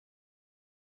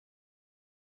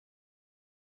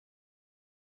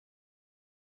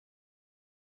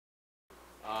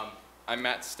I'm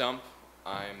Matt Stump.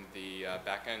 I'm the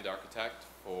backend architect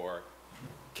for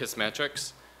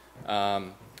KISSMetrics.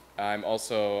 I'm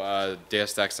also a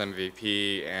DataStax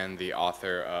MVP and the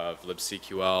author of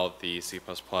libcql, the C++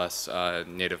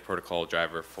 native protocol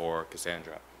driver for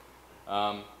Cassandra.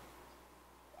 I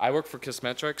work for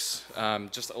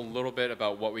KISSMetrics. Just a little bit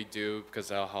about what we do, because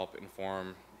that'll help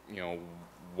inform,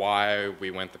 why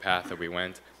we went the path that we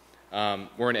went.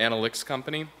 We're an analytics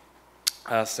company.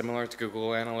 Similar to Google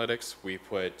Analytics, we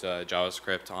put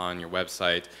JavaScript on your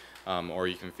website, or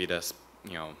you can feed us,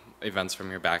 events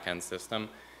from your backend system.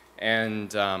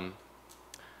 And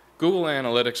Google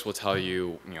Analytics will tell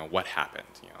you, what happened.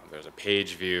 There's a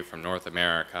page view from North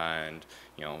America, and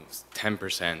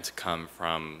 10% come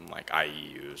from like IE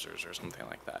users or something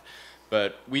like that.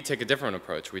 But we take a different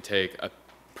approach. We take a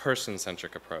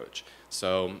person-centric approach.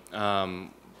 So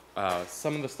some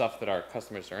of the stuff that our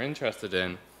customers are interested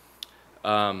in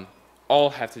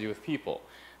all have to do with people.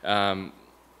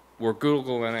 Where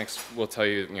Google Analytics will tell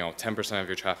you, 10% of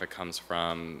your traffic comes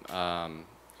from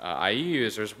IE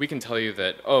users, we can tell you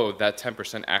that, oh, that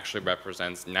 10% actually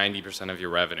represents 90% of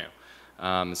your revenue.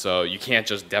 So you can't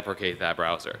just deprecate that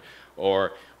browser.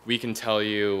 Or we can tell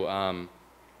you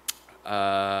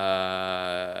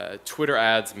Twitter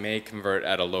ads may convert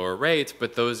at a lower rate,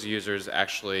 but those users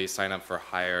actually sign up for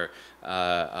higher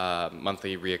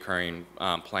monthly reoccurring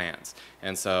plans.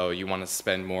 And so you want to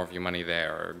spend more of your money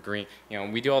there. Or green,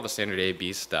 we do all the standard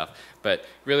A/B stuff, but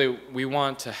really we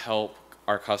want to help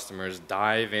our customers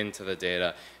dive into the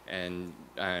data and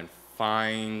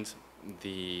find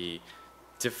the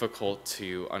difficult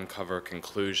to uncover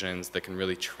conclusions that can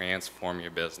really transform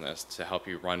your business to help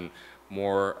you run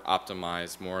more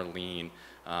optimized, more lean,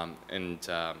 and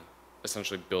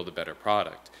essentially build a better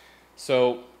product.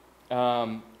 So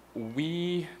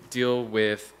we deal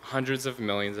with hundreds of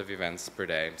millions of events per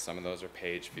day. Some of those are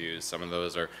page views. Some of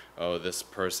those are, oh, this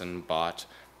person bought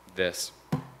this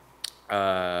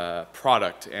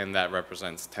product, and that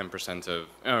represents 10% of,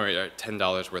 or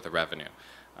 $10 worth of revenue.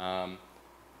 And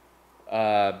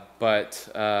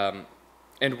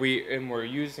we're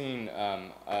using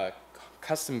a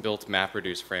custom-built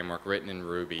MapReduce framework written in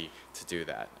Ruby to do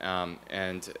that.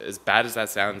 And as bad as that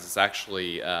sounds, it's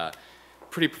actually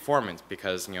pretty performant,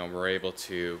 because we're able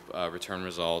to return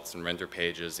results and render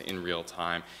pages in real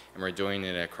time, and we're doing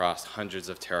it across hundreds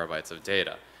of terabytes of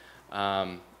data.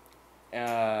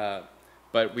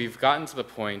 But we've gotten to the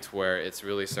point where it's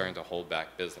really starting to hold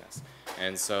back business.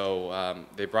 And so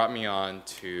they brought me on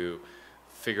to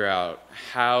figure out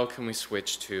how can we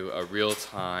switch to a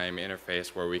real-time interface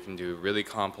where we can do really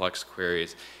complex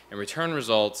queries and return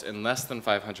results in less than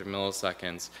 500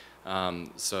 milliseconds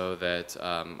so that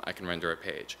I can render a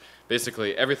page.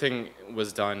 Basically, everything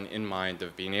was done in mind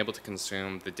of being able to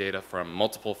consume the data from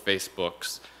multiple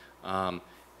Facebooks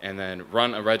and then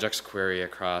run a regex query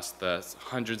across the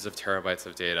hundreds of terabytes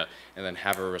of data and then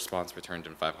have a response returned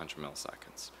in 500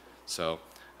 milliseconds. So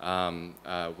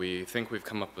we think we've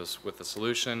come up with a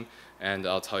solution, and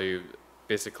I'll tell you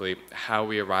basically how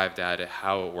we arrived at it,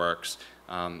 how it works,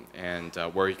 and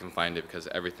where you can find it, because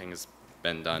everything has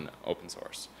been done open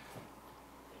source.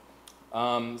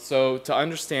 So to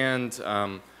understand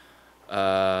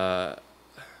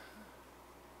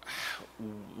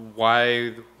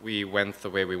why we went the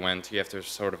way we went, you have to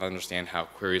sort of understand how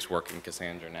queries work in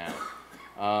Cassandra now.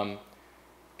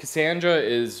 Cassandra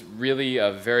is really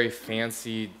a very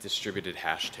fancy distributed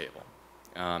hash table.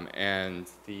 And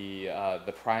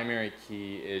the primary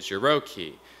key is your row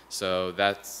key. So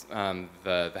that's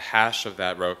the hash of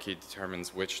that row key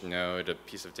determines which node a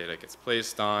piece of data gets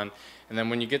placed on. And then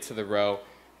when you get to the row,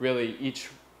 really each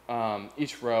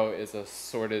row is a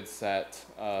sorted set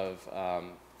of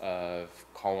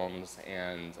columns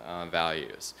and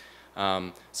values.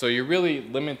 So you're really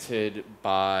limited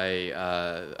by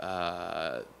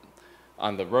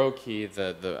on the row key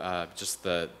just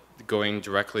the going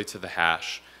directly to the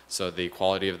hash, so the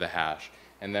quality of the hash.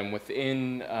 And then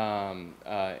within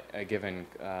a given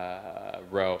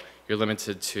row, you're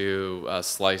limited to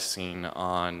slicing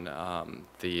on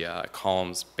the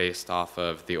columns based off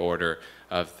of the order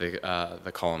of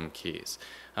the column keys.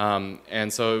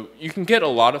 And so you can get a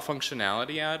lot of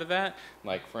functionality out of that.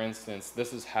 Like, for instance,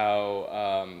 this is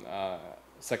how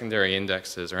secondary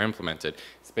indexes are implemented.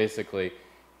 It's basically,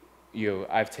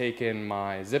 I've taken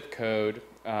my zip code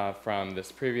from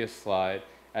this previous slide,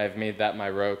 I've made that my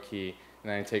row key,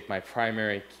 and then I take my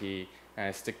primary key and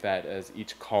I stick that as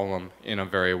each column in a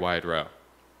very wide row.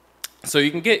 So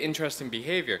you can get interesting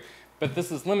behavior, but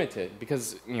this is limited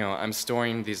because I'm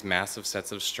storing these massive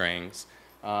sets of strings.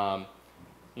 They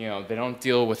don't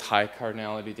deal with high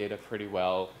cardinality data pretty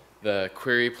well. The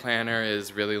query planner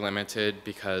is really limited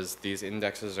because these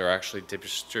indexes are actually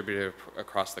distributed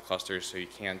across the cluster, so you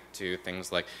can't do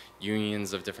things like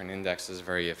unions of different indexes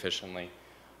very efficiently.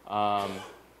 And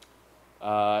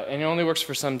it only works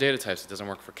for some data types. It doesn't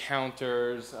work for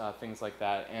counters, things like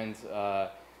that. And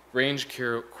range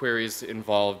queries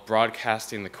involve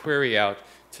broadcasting the query out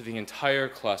to the entire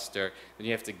cluster. Then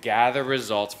you have to gather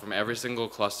results from every single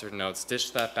cluster node,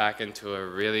 stitch that back into a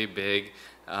really big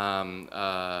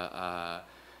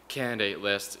candidate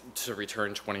list to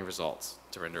return 20 results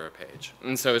to render a page.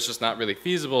 And so it's just not really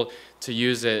feasible to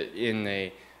use it in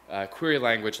a query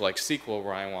language like SQL,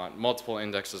 where I want multiple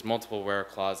indexes, multiple where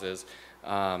clauses.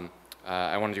 I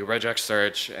want to do regex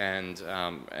search and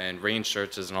range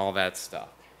searches and all that stuff.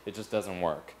 It just doesn't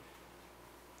work.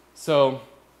 So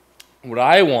what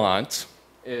I want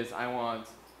is I want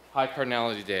high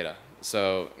cardinality data.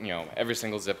 So, every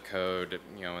single zip code,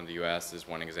 in the US is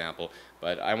one example,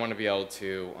 but I want to be able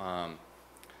to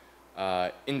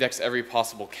index every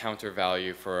possible counter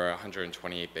value for a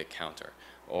 128-bit counter.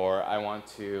 Or I want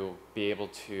to be able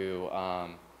to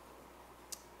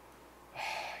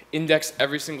index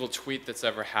every single tweet that's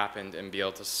ever happened and be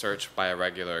able to search by a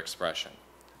regular expression.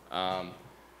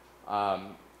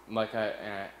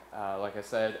 Like I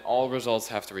said, all results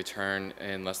have to return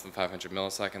in less than 500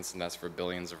 milliseconds, and that's for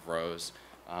billions of rows.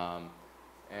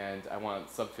 And I want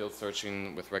subfield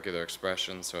searching with regular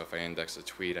expressions, so if I index a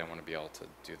tweet, I want to be able to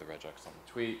do the regex on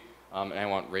the tweet. And I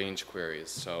want range queries.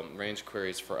 So range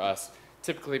queries for us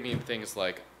typically mean things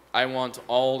like, I want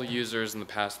all users in the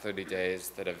past 30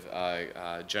 days that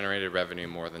have generated revenue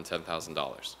more than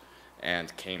 $10,000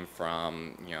 and came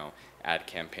from, ad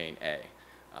campaign A.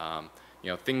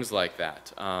 Things like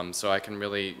that. So I can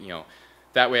really,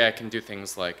 that way I can do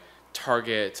things like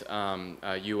target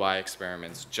UI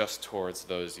experiments just towards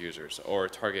those users, or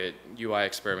target UI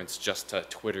experiments just to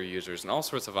Twitter users, and all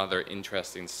sorts of other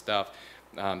interesting stuff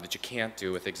that you can't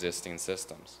do with existing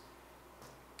systems.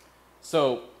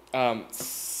 So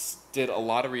did a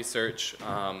lot of research,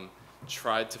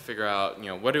 tried to figure out,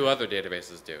 what do other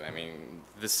databases do? I mean,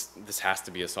 this has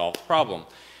to be a solved problem.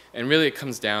 And really it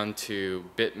comes down to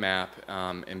bitmap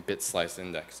and bit slice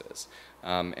indexes.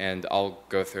 And I'll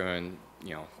go through and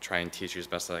try and teach you as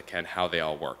best as I can how they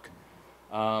all work.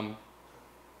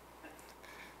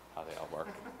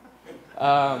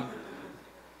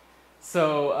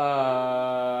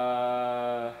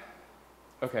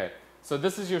 Okay, so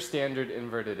this is your standard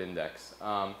inverted index,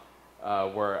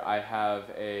 where I have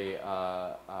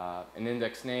an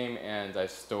index name and I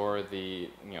store the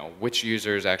which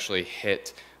users actually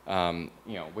hit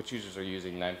which users are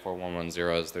using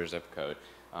 94110 as their zip code,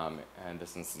 and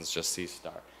this instance just C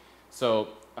star. So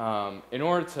in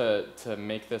order to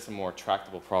make this a more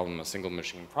tractable problem, a single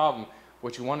machine problem,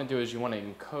 what you want to do is you want to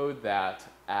encode that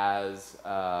as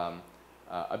a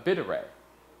bit array.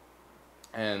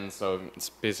 And so it's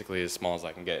basically as small as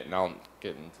I can get, and I'll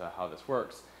get into how this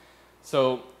works.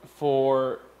 So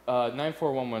for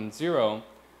 94110,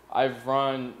 I've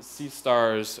run C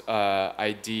star's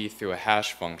ID through a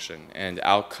hash function, and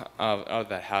out of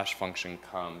that hash function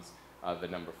comes the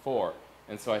number 4.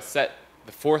 And so I set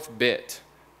the 4th bit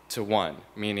to 1,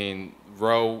 meaning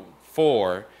row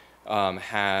 4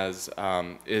 has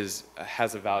a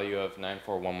value of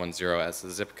 94110 as the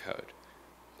zip code.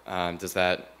 Does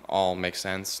that all make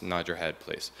sense? Nod your head,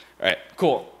 please. All right,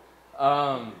 cool.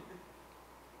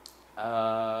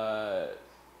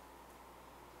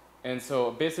 And so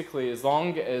basically, as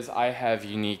long as I have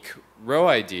unique row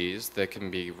IDs that can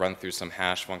be run through some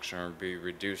hash function or be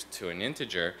reduced to an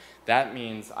integer, that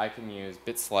means I can use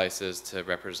bit slices to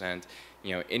represent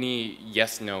any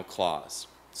yes/no clause.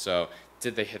 So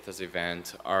did they hit this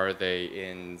event? Are they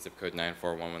in zip code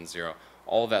 94110?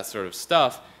 All that sort of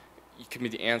stuff can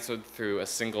be answered through a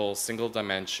single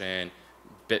dimension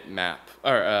bit map,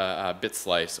 or bit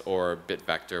slice, or bit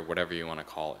vector, whatever you want to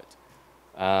call it.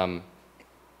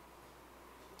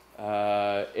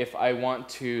 If I want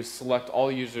to select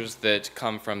all users that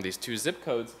come from these 2 zip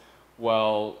codes,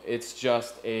 well, it's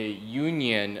just a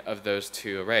union of those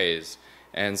 2 arrays.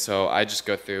 And so I just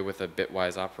go through with a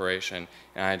bitwise operation,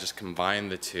 and I just combine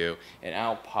the 2, and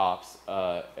out pops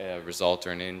a result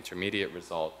or an intermediate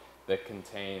result that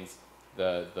contains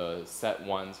the set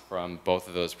ones from both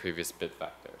of those previous bit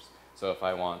vectors. So if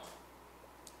I want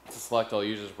to select all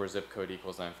users where zip code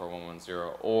equals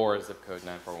 94110 or zip code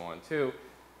 94112,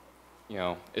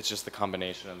 it's just the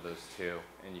combination of those 2,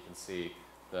 and you can see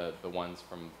the ones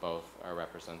from both are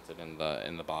represented in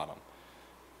the bottom.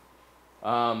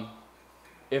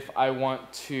 If I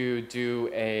want to do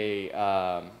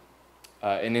an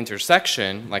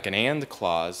intersection, like an AND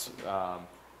clause,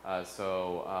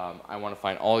 I want to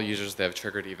find all users that have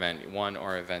triggered event 1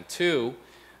 or event 2.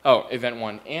 Oh, event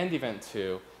 1 and event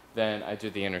 2. Then I do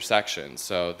the intersection.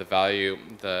 So the value,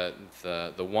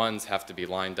 the ones have to be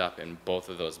lined up in both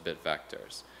of those bit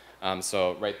vectors.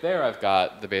 So right there, I've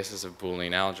got the basis of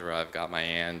Boolean algebra. I've got my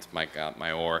AND, I've got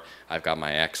my OR, I've got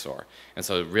my XOR. And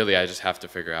so really, I just have to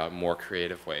figure out more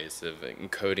creative ways of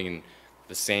encoding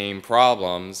the same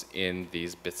problems in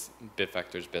these bit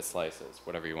vectors, bit slices,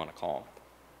 whatever you want to call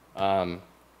them.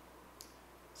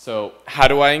 So how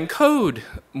do I encode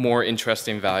more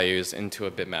interesting values into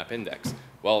a bitmap index?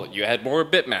 Well, you add more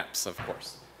bitmaps, of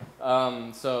course.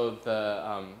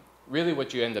 Really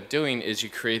what you end up doing is you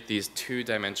create these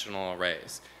two-dimensional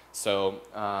arrays. So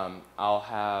I'll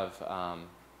have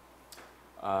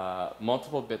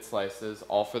multiple bit slices,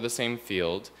 all for the same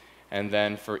field. And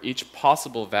then for each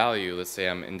possible value, let's say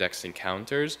I'm indexing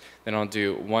counters, then I'll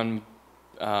do one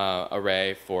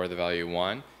array for the value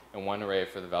 1 and one array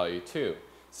for the value 2.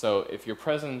 So if you're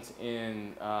present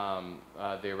in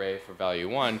the array for value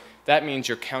 1, that means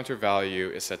your counter value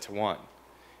is set to 1.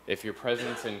 If you're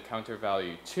present in counter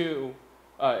value 2,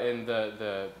 in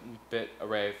the bit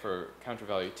array for counter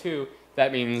value 2,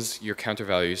 that means your counter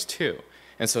value is 2.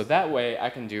 And so that way I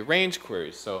can do range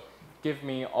queries. So give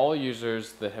me all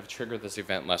users that have triggered this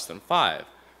event less than 5.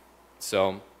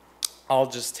 So I'll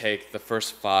just take the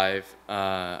first 5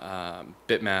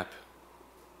 bitmap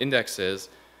indexes,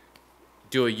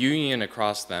 do a union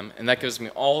across them, and that gives me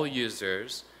all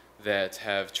users that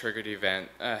have triggered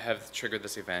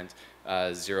this event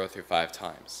 0 through 5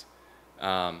 times.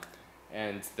 And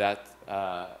that,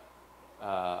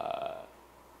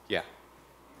 yeah.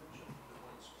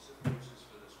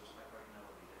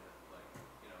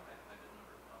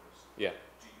 Yeah.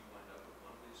 Do you wind up with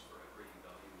monthlies for every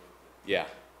value of the... Yeah.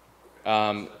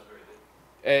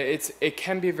 So it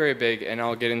can be very big, and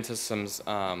I'll get into some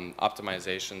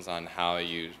optimizations on how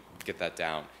you get that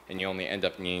down, and you only end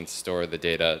up needing to store the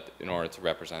data in order to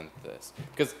represent this.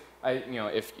 Because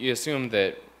if you assume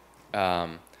that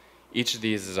each of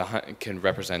these can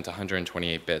represent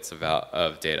 128 bits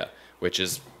of data, which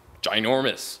is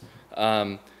ginormous.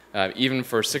 Even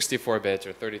for 64-bit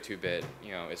or 32-bit,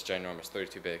 it's ginormous.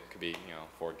 32-bit could be,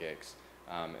 4 gigs.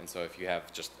 And so if you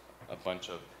have just a bunch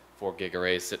of 4-gig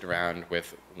arrays sitting around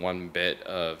with 1 bit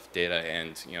of data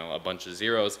and, a bunch of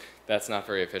zeros, that's not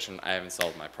very efficient. I haven't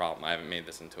solved my problem. I haven't made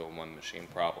this into a one-machine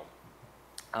problem.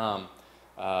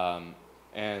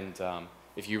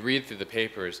 If you read through the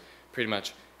papers, pretty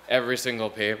much every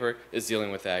single paper is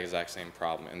dealing with that exact same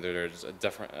problem, and there's a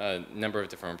number of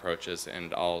different approaches,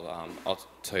 and I'll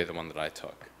tell you the one that I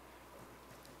took.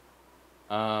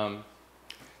 How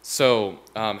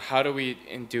do we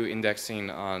do indexing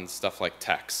on stuff like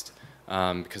text?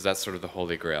 Because that's sort of the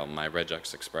holy grail, my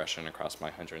regex expression across my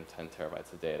 110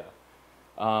 terabytes of data.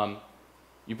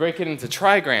 You break it into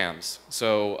trigrams.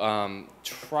 So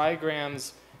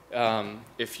trigrams,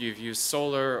 if you've used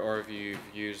Solr or if you've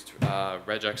used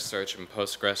regex search in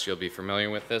Postgres, you'll be familiar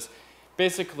with this.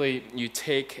 Basically, you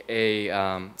take a,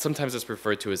 sometimes it's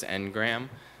referred to as n-gram,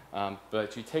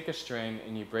 but you take a string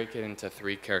and you break it into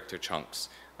 3-character chunks.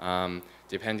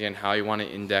 Depending on how you want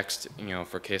it indexed,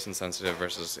 for case-insensitive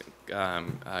versus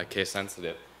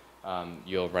case-sensitive,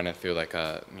 you'll run it through like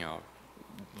a,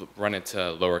 run it to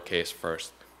lowercase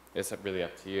first. It's really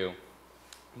up to you.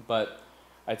 But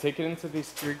I take it into these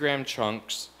 3-gram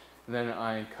chunks, then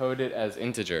I encode it as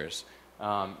integers.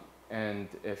 And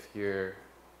if you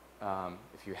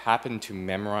happen to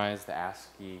memorize the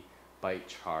ASCII byte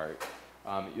chart,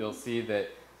 you'll see that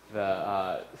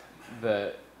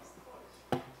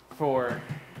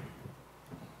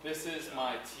this is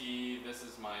my T, this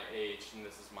is my H, and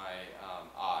this is my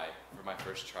I for my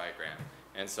first trigram.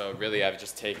 And so really I've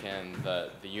just taken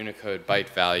the Unicode byte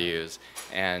values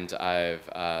and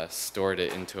I've stored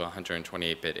it into a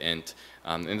 128-bit int.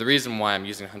 And the reason why I'm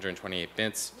using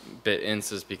 128-bit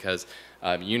ints is because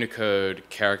Unicode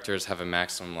characters have a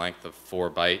maximum length of 4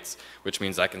 bytes, which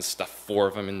means I can stuff 4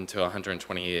 of them into a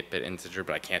 128-bit integer,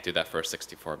 but I can't do that for a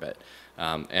 64-bit.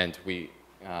 And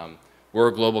we're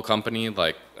a global company,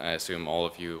 like I assume all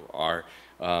of you are,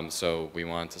 so we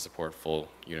want to support full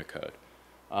Unicode.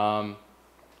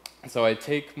 So I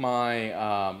take my,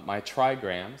 my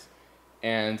trigrams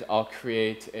and I'll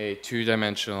create a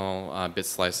 2-dimensional bit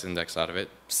slice index out of it.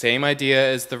 Same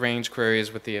idea as the range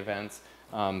queries with the events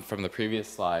from the previous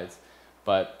slides,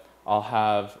 but I'll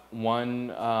have one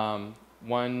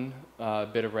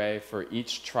bit array for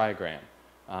each trigram.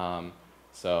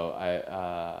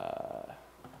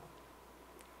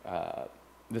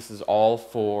 This is all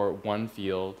for one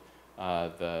field.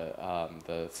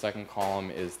 The second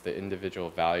column is the individual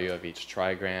value of each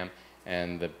trigram,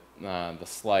 and the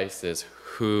slice is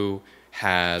who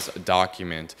has a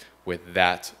document with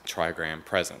that trigram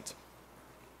present.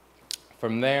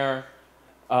 From there,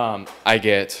 I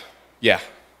get, yeah.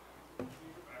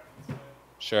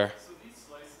 Sure. So these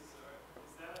slices is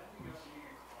that ending up being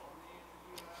a column name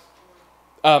that you asked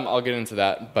for? I'll get into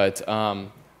that, but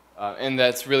and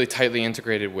that's really tightly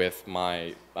integrated with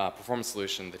my performance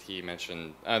solution that he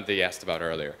mentioned, that he asked about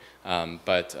earlier.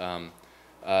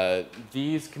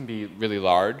 These can be really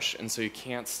large, and so you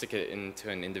can't stick it into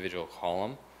an individual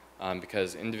column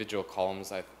because individual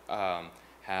columns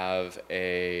have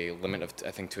a limit of,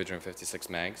 I think, 256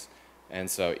 megs. And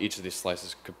so each of these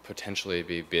slices could potentially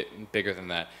be bigger than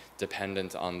that,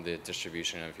 dependent on the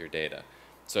distribution of your data.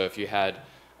 So if you had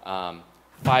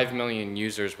 5 million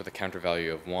users with a counter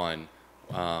value of 1,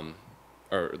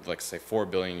 or like say 4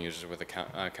 billion users with a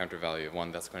counter value of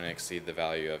 1, that's going to exceed the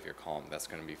value of your column. That's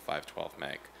going to be 512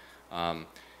 meg.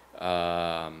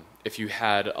 If you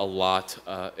had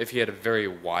if you had a very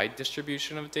wide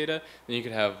distribution of data, then you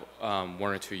could have 1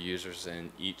 or 2 users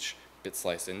in each bit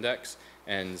slice index,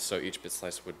 and so each bit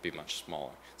slice would be much smaller.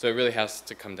 So it really has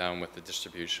to come down with the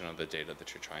distribution of the data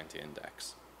that you're trying to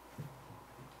index.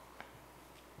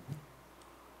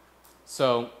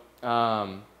 So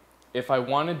if I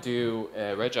want to do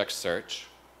a regex search,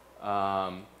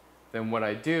 then what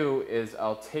I do is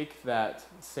I'll take that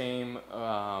same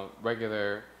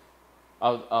regular,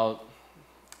 I'll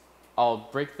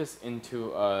break this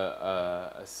into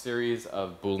a series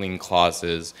of Boolean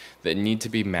clauses that need to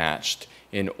be matched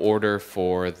in order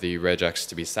for the regex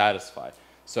to be satisfied.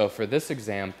 So for this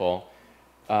example,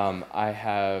 I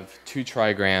have 2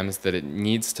 trigrams that it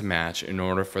needs to match in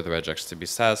order for the regex to be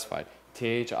satisfied,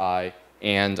 thi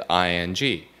and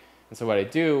ing. And so what I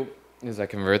do is I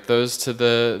convert those to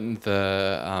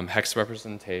the hex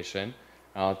representation.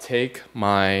 I'll take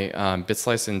my bit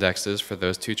slice indexes for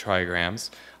those 2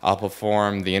 trigrams. I'll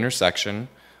perform the intersection,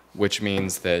 which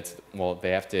means that, well,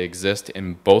 they have to exist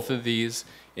in both of these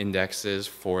indexes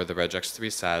for the regex to be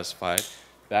satisfied.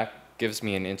 That gives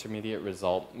me an intermediate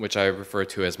result, which I refer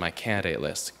to as my candidate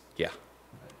list. Yeah.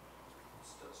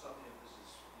 Stop me if this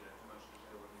is too much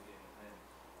detail or maybe in the plan.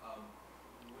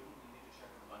 Wouldn't you need to check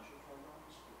a bunch of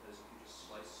hormones? Because if you just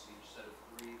slice each set of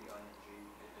 3, the ing,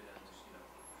 it ends,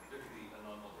 there could be a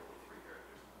non-multiple 3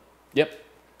 characters. Yep.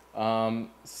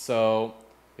 So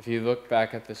if you look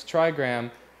back at this trigram,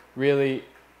 really,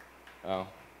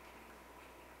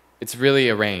 it's really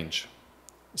a range.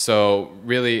 So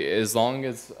really, as long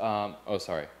as, oh,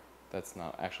 sorry, that's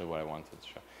not actually what I wanted to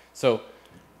show. So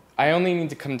I only need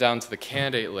to come down to the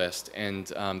candidate list, and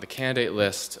the candidate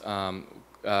list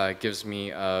gives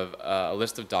me a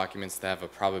list of documents that have a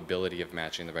probability of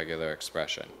matching the regular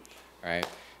expression, right?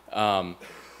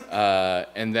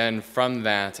 And then from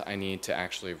that, I need to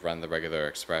actually run the regular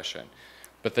expression.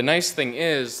 But the nice thing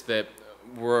is that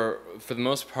for the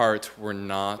most part, we're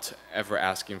not ever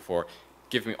asking for,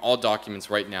 give me all documents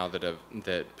right now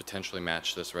that potentially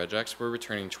match this regex. We're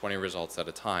returning 20 results at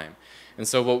a time. And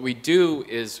so what we do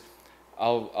is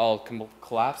I'll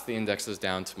collapse the indexes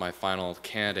down to my final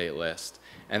candidate list,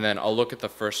 and then I'll look at the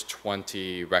first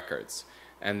 20 records.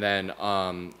 And then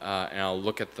and I'll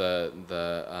look at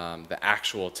the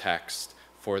actual text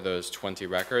for those 20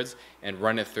 records and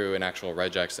run it through an actual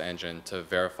regex engine to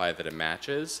verify that it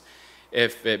matches.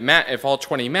 If all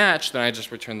 20 match, then I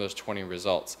just return those 20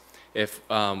 results. If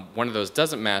one of those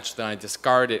doesn't match, then I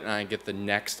discard it and I get the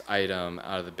next item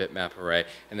out of the bitmap array,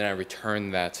 and then I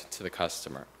return that to the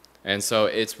customer. And so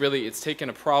it's taken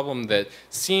a problem that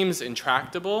seems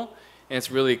intractable, and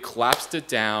it's really collapsed it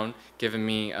down, given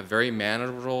me a very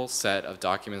manageable set of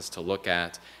documents to look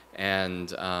at, and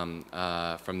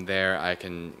from there I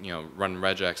can run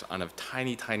regex on a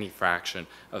tiny, tiny fraction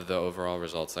of the overall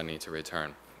results I need to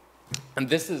return. And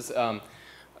this is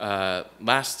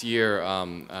last year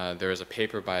there was a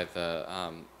paper by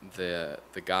the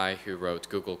guy who wrote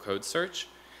Google Code Search.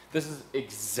 This is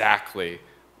exactly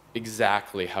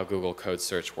how Google Code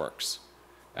Search works.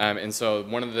 And so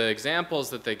one of the examples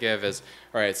that they give is,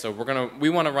 all right, so we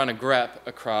want to run a grep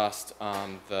across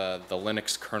the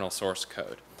Linux kernel source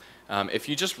code. If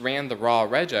you just ran the raw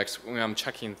regex, I'm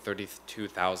checking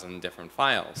 32,000 different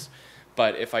files.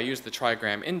 But if I use the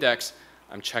trigram index,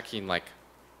 I'm checking like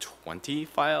 20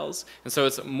 files. And so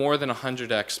it's more than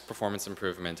 100x performance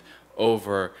improvement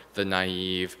over the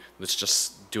naive, let's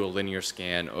just do a linear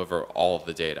scan over all of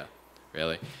the data,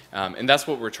 really. And that's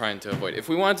what we're trying to avoid. If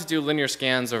we wanted to do linear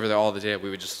scans over all the data, we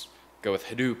would just go with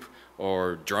Hadoop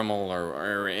or Dremel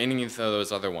or any of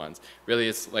those other ones. Really,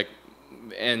 it's like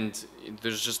and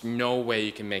there's just no way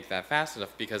you can make that fast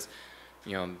enough because,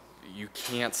 you know, you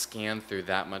can't scan through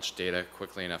that much data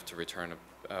quickly enough to return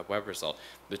a web result.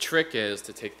 The trick is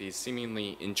to take these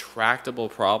seemingly intractable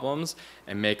problems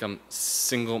and make them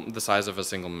the size of a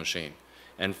single machine.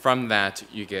 And from that,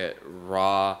 you get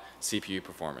raw CPU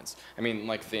performance. I mean,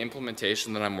 like the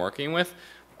implementation that I'm working with,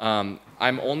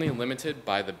 I'm only limited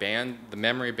by the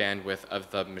memory bandwidth of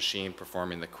the machine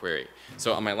performing the query.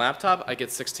 So on my laptop, I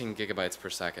get 16 gigabytes per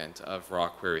second of raw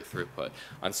query throughput.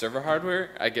 On server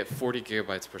hardware, I get 40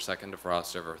 gigabytes per second of raw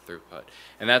server throughput.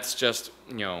 And that's just,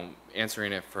 you know,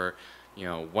 answering it for, you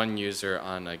know, one user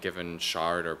on a given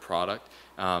shard or product.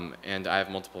 And I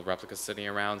have multiple replicas sitting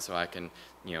around, so I can,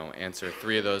 you know, answer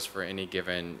 3 of those for any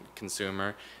given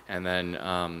consumer, and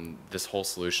then this whole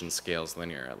solution scales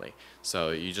linearly.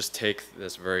 So you just take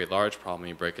this very large problem,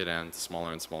 you break it down into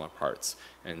smaller and smaller parts,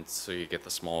 and so you get the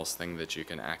smallest thing that you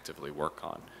can actively work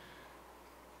on.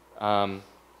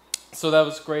 So that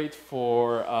was great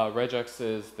for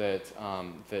regexes that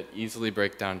easily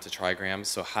break down to trigrams.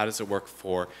 So how does it work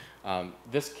for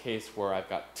this case where I've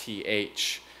got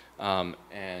TH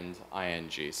and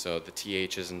ing? So the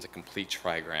TH isn't a complete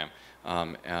trigram,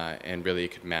 and really you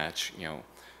could match, you know,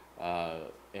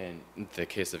 in the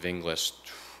case of English,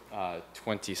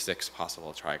 26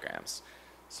 possible trigrams.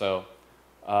 So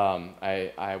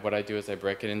what I do is I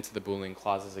break it into the Boolean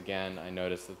clauses again. I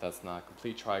notice that that's not a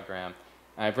complete trigram.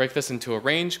 And I break this into a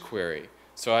range query.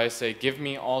 So I say, give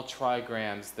me all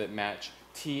trigrams that match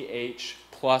TH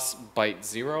plus byte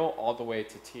 0 all the way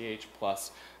to TH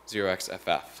plus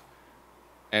 0xFF.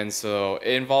 And so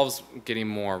it involves getting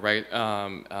more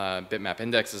bitmap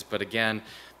indexes, but again,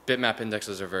 bitmap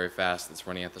indexes are very fast. It's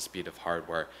running at the speed of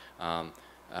hardware.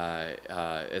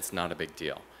 It's not a big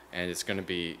deal. And it's going to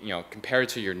be, you know, compared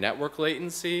to your network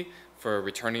latency for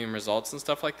returning results and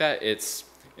stuff like that, it's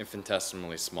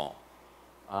infinitesimally small.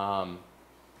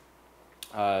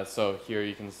 So here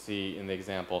you can see in the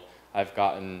example, I've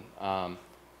gotten the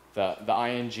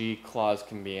ing clause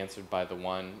can be answered by the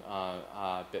one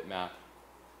bitmap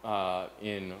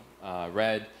in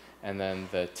red, and then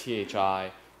the thi,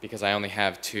 because I only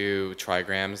have 2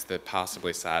 trigrams that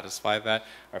possibly satisfy that,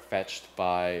 are fetched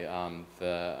by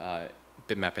the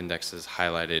bitmap indexes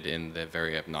highlighted in the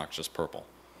very obnoxious purple.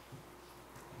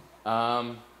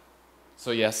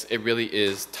 So yes, it really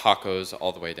is tacos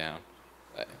all the way down.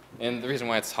 And the reason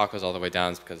why it's tacos all the way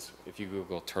down is because if you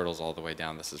Google turtles all the way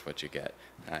down, this is what you get.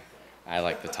 I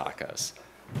like the tacos.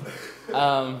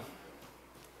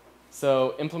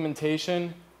 So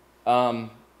implementation,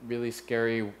 really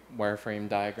scary wireframe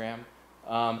diagram.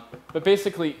 But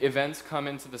basically, events come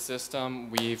into the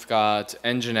system. We've got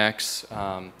Nginx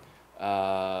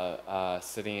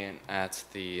sitting at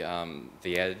the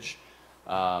edge.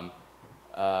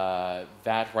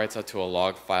 That writes out to a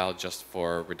log file just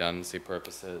for redundancy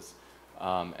purposes.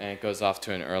 And it goes off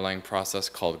to an Erlang process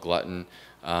called Glutton.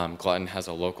 Glutton has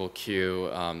a local queue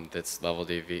that's level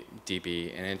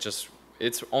DB, and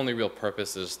its only real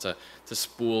purpose is to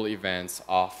spool events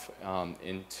off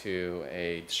into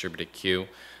a distributed queue.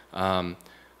 We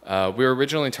were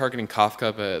originally targeting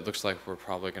Kafka, but it looks like we're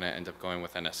probably going to end up going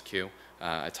with NSQ.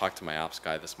 I talked to my ops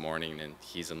guy this morning, and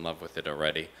he's in love with it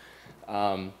already.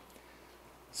 And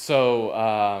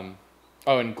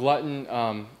Glutton,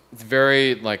 it's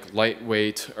very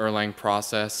lightweight Erlang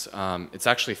process. It's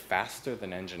actually faster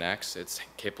than Nginx. It's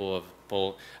capable of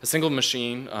a single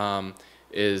machine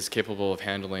is capable of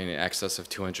handling in excess of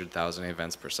 200,000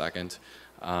 events per second.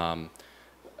 I'm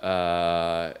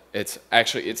not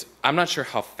sure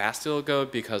how fast it'll go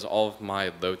because all of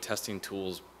my load testing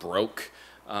tools broke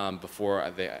before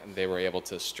they were able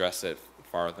to stress it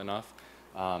far enough.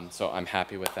 So I'm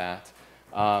happy with that.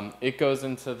 It goes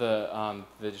into the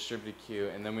distributed queue,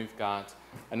 and then we've got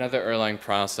another Erlang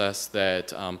process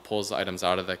that pulls items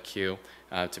out of the queue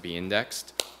to be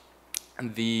indexed.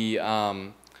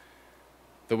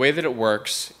 The way that it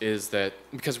works is that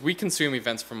because we consume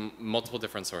events from multiple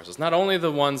different sources, not only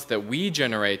the ones that we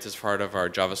generate as part of our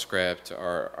JavaScript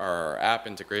or our app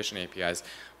integration APIs,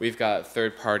 we've got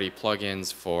third-party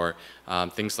plugins for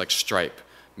things like Stripe,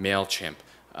 MailChimp,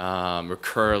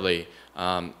 Recurly.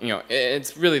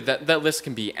 It's really that list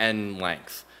can be n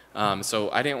length.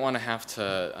 So I didn't want to have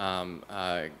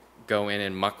to go in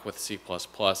and muck with C++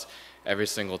 every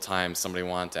single time somebody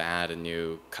wanted to add a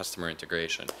new customer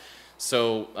integration.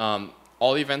 So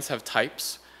all events have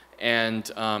types, and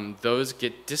those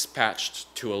get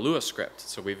dispatched to a Lua script.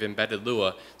 So we've embedded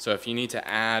Lua. So if you need to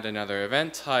add another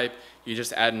event type, you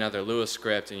just add another Lua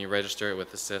script and you register it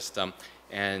with the system.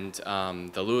 And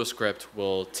the Lua script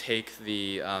will take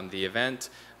the event,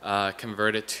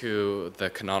 convert it to the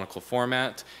canonical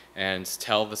format, and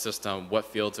tell the system what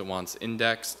fields it wants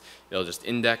indexed. It'll just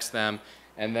index them,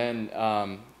 and then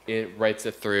it writes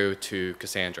it through to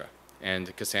Cassandra.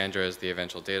 And Cassandra is the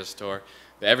eventual data store.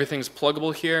 Everything's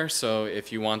pluggable here, so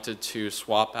if you wanted to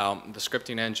swap out the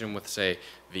scripting engine with, say,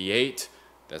 V8,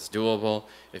 that's doable.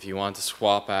 If you want to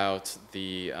swap out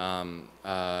the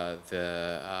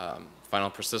final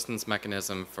persistence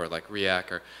mechanism for like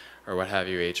React or what have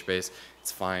you, HBase,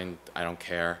 it's fine. I don't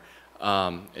care.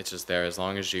 It's just there as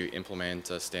long as you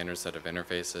implement a standard set of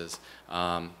interfaces.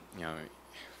 You know,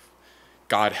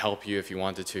 God help you if you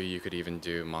wanted to. You could even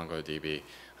do MongoDB.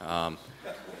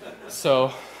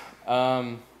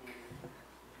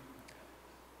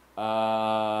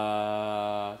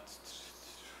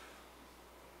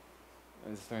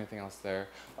 Is there anything else there?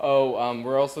 Oh,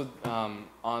 we're also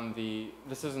on the,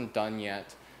 this isn't done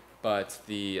yet, but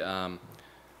the,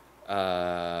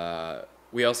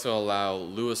 we also allow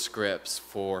Lua scripts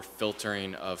for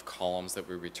filtering of columns that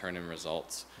we return in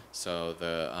results. So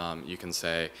you can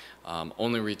say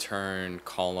only return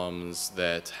columns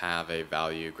that have a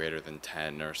value greater than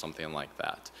 10 or something like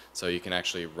that. So you can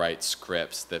actually write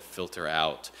scripts that filter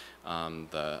out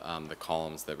the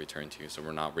columns that return to you. So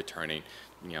we're not returning,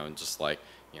 you know, just like,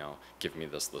 you know, give me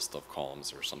this list of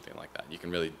columns or something like that. You can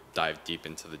really dive deep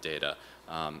into the data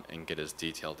and get as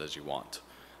detailed as you want.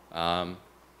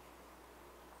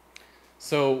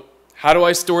 So how do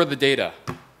I store the data?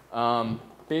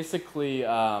 Basically,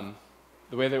 the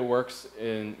way that it works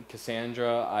in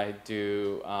Cassandra, I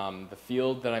do the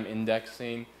field that I'm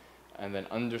indexing and then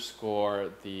underscore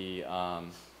the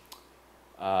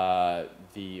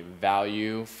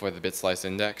value for the bit slice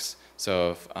index.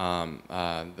 So if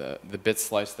the bit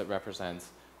slice that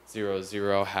represents 0,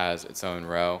 0 has its own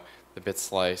row, the bit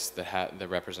slice that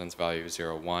represents value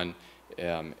 0, 1,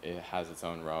 it has its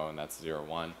own row, and that's 0,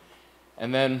 1.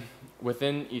 And then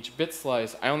within each bit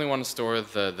slice, I only want to store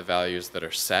the values that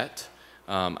are set.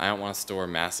 I don't want to store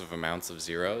massive amounts of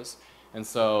zeros. And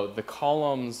so the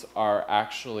columns are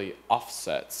actually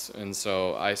offsets. And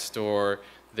so I store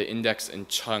the index in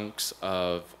chunks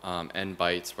of n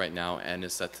bytes. Right now, n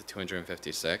is set to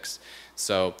 256.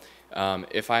 So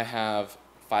if I have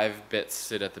 5 bits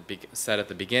set at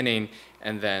the beginning,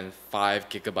 and then 5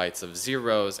 gigabytes of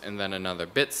zeros, and then another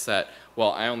bit set,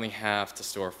 well, I only have to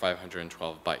store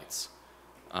 512 bytes.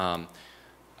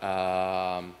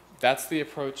 That's the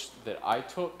approach that I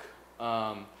took.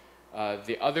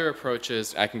 The other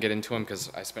approaches, I can get into them because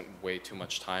I spent way too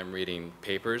much time reading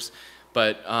papers,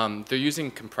 but they're using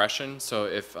compression. So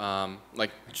if,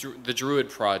 like the Druid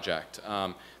project,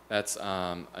 that's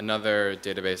another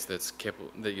database that's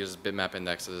capable, that uses bitmap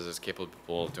indexes, is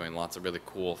capable of doing lots of really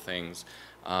cool things.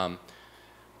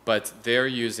 But they're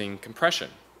using compression.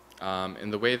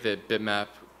 And the way that bitmap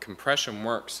compression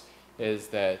works is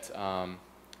that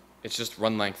it's just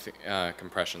run length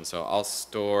compression. So I'll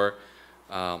store,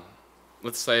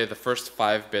 let's say the first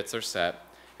 5 bits are set,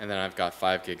 and then I've got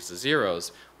 5 gigs of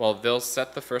zeros. Well, they'll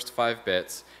set the first 5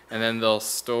 bits, and then they'll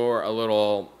store a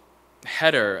little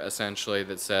header, essentially,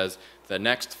 that says the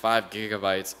next 5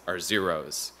 gigabytes are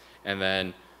zeros. And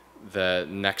then the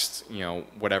next, you know,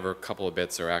 whatever couple of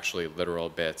bits are actually literal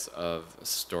bits of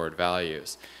stored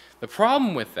values. The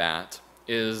problem with that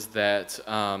is that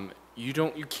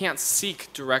you can't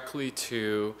seek directly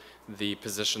to the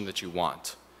position that you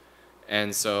want.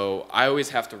 And so I always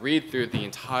have to read through the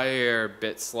entire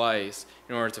bit slice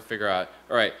in order to figure out,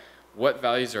 all right, what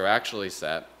values are actually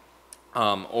set,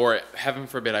 or heaven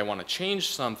forbid I want to change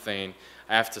something,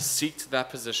 I have to seek to that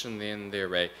position in the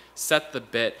array, set the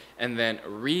bit, and then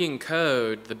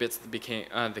re-encode the bits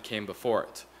that came before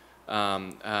it.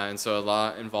 And so a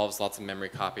lot involves lots of memory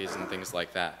copies and things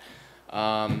like that.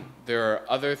 There are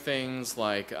other things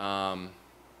like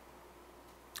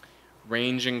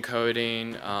range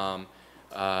encoding.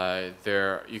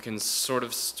 You can sort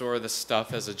of store the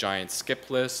stuff as a giant skip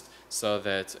list, so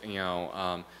that, you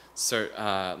know,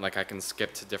 like I can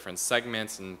skip to different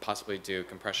segments and possibly do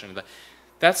compression.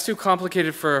 That's too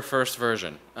complicated for a first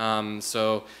version.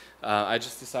 So I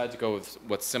just decided to go with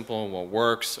what's simple and what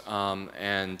works.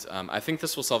 I think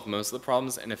this will solve most of the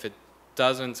problems. And if it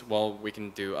doesn't, well, we can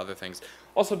do other things.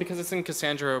 Also, because it's in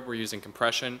Cassandra, we're using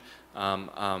compression.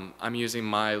 I'm using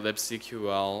my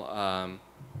libcql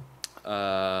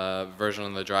version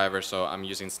of the driver, so I'm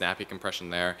using snappy compression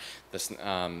there. This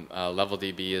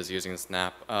LevelDB is using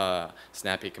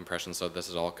snappy compression, so this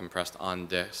is all compressed on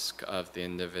disk of the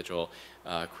individual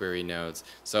query nodes.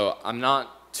 So I'm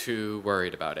not too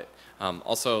worried about it.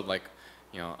 Also, like,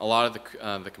 a lot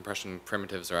of the compression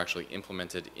primitives are actually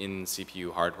implemented in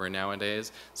CPU hardware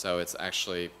nowadays, so it's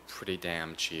actually pretty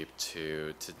damn cheap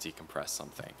to decompress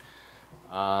something.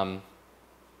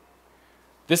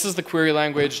 This is the query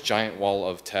language, giant wall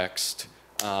of text,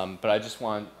 but I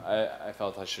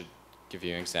felt I should give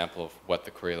you an example of what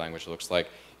the query language looks like.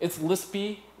 It's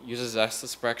Lispy, uses S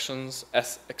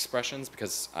expressions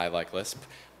because I like Lisp,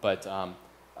 but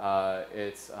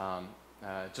it's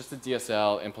just a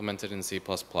DSL implemented in C++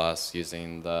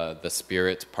 using the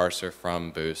Spirit parser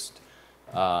from Boost.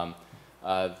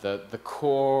 The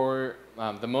core,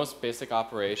 the most basic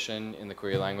operation in the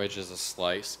query language is a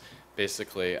slice.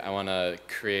 Basically, I want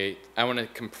to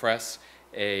compress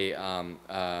a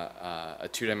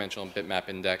two-dimensional bitmap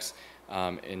index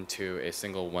into a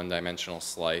single one-dimensional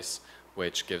slice,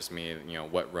 which gives me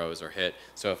what rows are hit.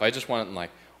 So if I just want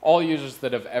like all users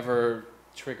that have ever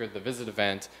triggered the visit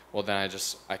event, well then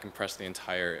I compress the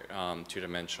entire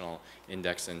two-dimensional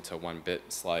index into one bit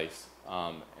slice,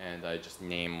 and I just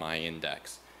name my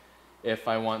index. If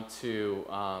I want to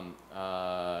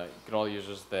get all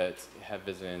users that have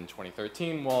visited in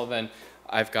 2013, well then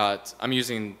I'm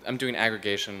doing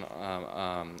aggregation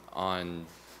on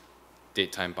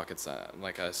date time buckets,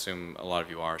 like I assume a lot of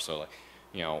you are. So like,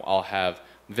 I'll have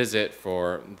visit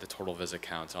for the total visit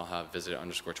count. I'll have visit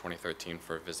underscore 2013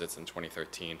 for visits in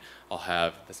 2013. I'll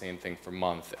have the same thing for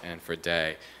month and for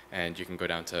day, and you can go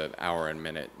down to hour and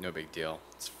minute. No big deal.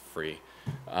 It's free,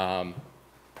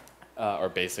 or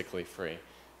basically free.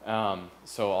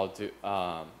 So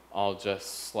I'll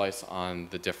just slice on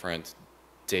the different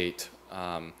date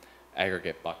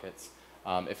aggregate buckets.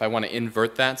 If I want to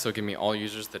invert that, so give me all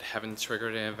users that haven't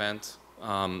triggered an event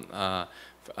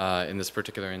in this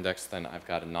particular index, then I've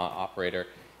got a not operator.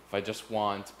 If I just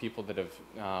want people that have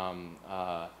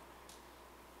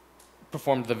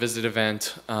performed the visit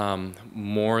event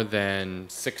more than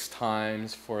 6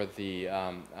 times for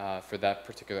that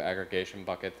particular aggregation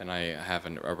bucket, then I have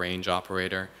a range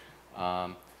operator.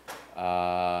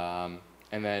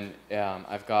 And then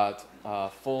I've got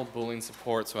full Boolean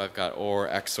support, so I've got OR,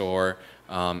 XOR,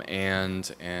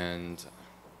 and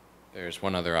there's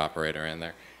one other operator in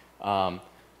there.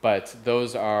 But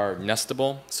those are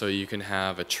nestable, so you can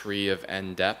have a tree of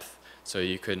n depth. So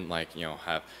you couldn't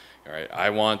have, all right,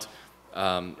 I want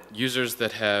users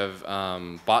that have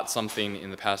bought something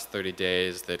in the past 30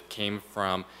 days that came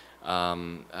from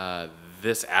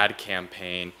this ad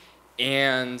campaign,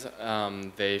 and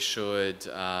they should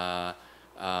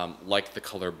like the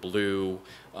color blue,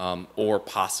 or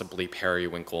possibly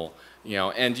periwinkle,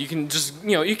 and you can just,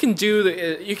 you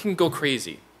can go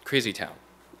crazy town.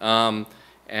 I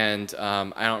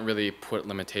don't really put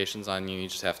limitations on you. You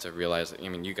just have to realize that,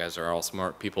 you guys are all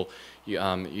smart people.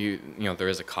 There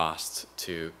is a cost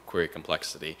to query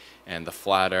complexity, and the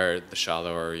flatter, the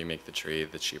shallower you make the tree,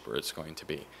 the cheaper it's going to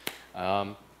be.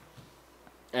 And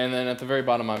then at the very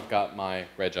bottom, I've got my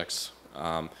regex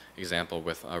example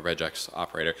with a regex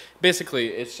operator. Basically,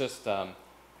 it's just a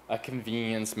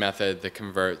convenience method that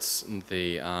converts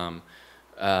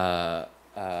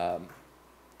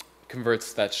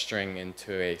converts that string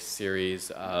into a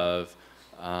series of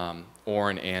OR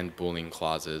and AND Boolean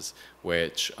clauses,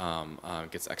 which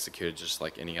gets executed just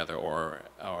like any other OR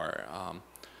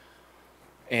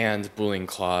and Boolean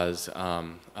clause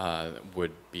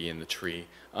would be in the tree.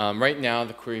 Right now,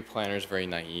 the query planner is very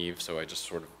naive, so I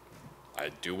just I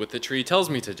do what the tree tells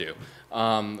me to do.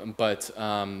 But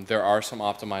there are some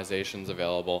optimizations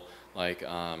available, like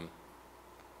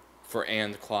for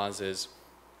AND clauses.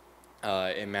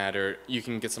 You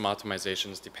can get some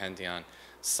optimizations depending on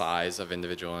size of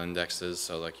individual indexes.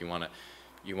 So like you want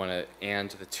to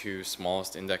AND the two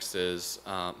smallest indexes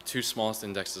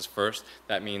first.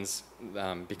 That means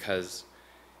because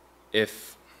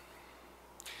if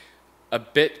a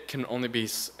bit can only be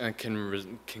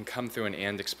can come through an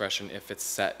AND expression if it's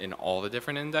set in all the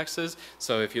different indexes.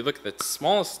 So if you look at the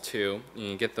smallest two,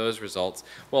 you get those results.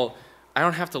 Well, I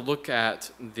don't have to look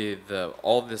at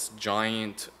all this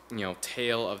giant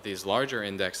tail of these larger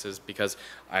indexes, because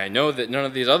I know that none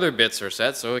of these other bits are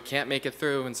set, so it can't make it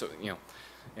through. And so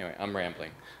anyway, I'm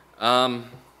rambling.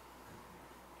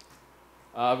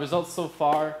 Results so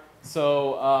far.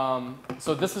 So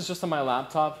this is just on my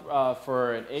laptop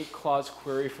for an 8-clause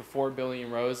query for 4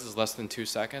 billion rows is less than 2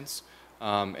 seconds,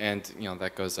 and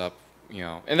that goes up,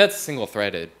 and that's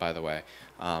single-threaded, by the way.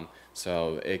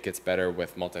 So it gets better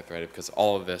with multi-threaded because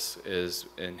all of this is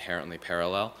inherently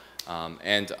parallel,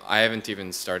 and I haven't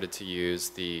even started to use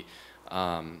the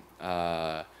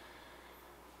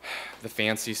the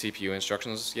fancy CPU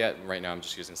instructions yet. Right now I'm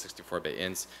just using 64-bit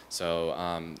ints. So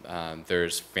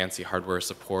there's fancy hardware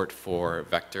support for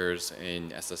vectors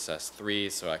in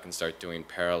SSS3, so I can start doing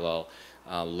parallel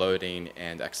loading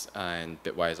and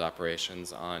bitwise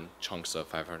operations on chunks of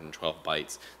 512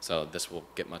 bytes. So this will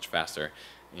get much faster,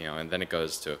 and then it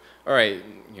goes to, all right,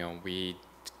 we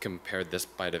compared this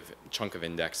chunk of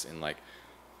index in like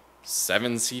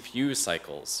 7 CPU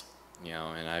cycles.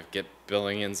 And I get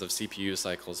billions of CPU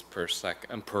cycles per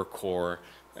core,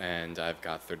 and I've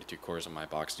got 32 cores in my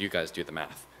box. You guys do the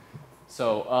math.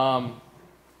 So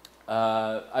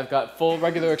I've got full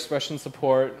regular expression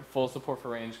support, full support for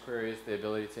range queries, the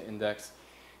ability to index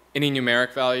any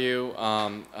numeric value,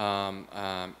 and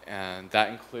that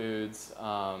includes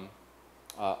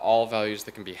all values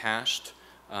that can be hashed.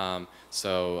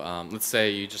 Let's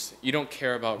say you don't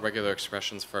care about regular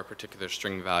expressions for a particular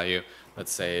string value.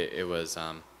 Let's say it was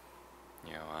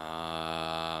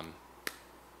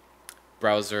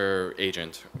browser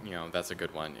agent. That's a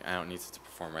good one. I don't need to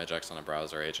perform regex on a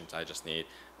browser agent. I just need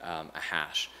a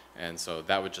hash, and so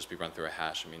that would just be run through a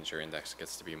hash. It means your index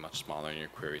gets to be much smaller and your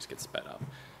queries get sped up.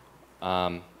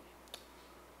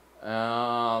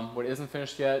 What isn't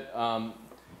finished yet?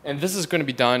 And this is going to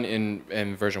be done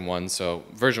in version 1. So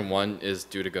version 1 is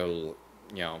due to go,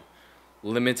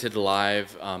 limited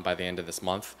live by the end of this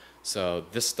month. So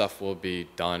this stuff will be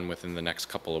done within the next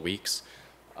couple of weeks.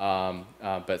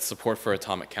 But support for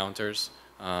atomic counters.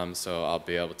 So I'll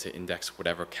be able to index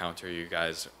whatever counter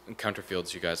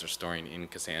fields you guys are storing in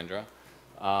Cassandra.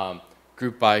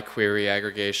 Group by query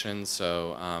aggregation.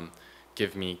 So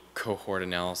give me cohort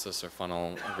analysis or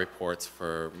funnel reports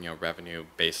for revenue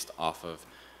based off of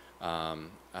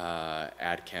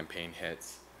ad campaign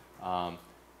hits.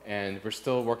 And we're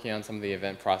still working on some of the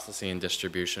event processing and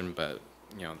distribution, but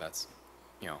that's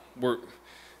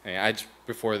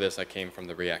before this I came from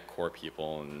the React core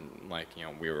people, and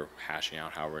we were hashing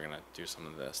out how we're gonna do some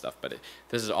of this stuff, but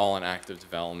this is all in active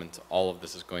development. All of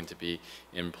this is going to be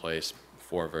in place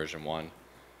for version 1.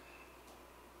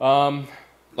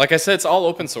 Like I said, it's all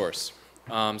open source.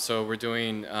 So we're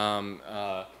doing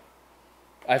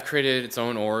I've created its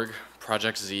own org,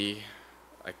 Project Z.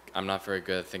 I'm not very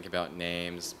good at thinking about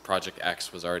names. Project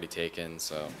X was already taken,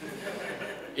 so,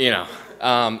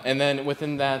 And then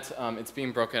within that, it's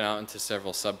being broken out into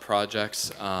several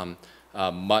sub-projects.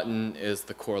 Mutton is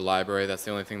the core library. That's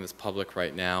the only thing that's public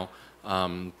right now.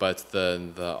 But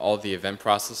all the event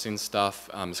processing stuff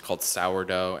is called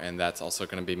Sourdough, and that's also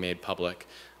going to be made public.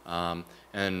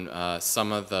 And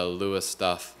some of the Lua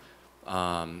stuff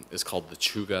is called the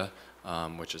Chuga,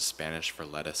 which is Spanish for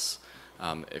lettuce.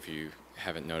 If you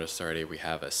haven't noticed already, we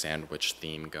have a sandwich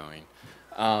theme going.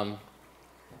 All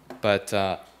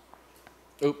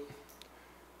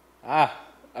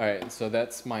right, so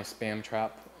that's my spam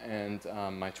trap and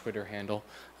my Twitter handle.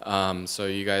 So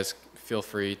you guys feel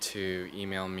free to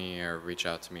email me or reach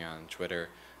out to me on Twitter.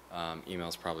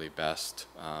 Email's probably best.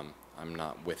 I'm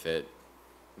not with it,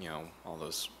 all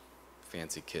those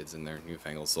fancy kids and their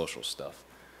newfangled social stuff.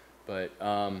 But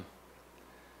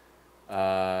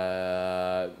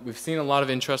we've seen a lot of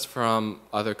interest from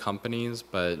other companies,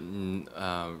 but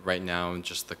right now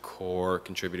just the core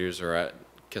contributors are at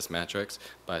KISSMetrics.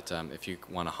 But if you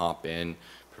want to hop in,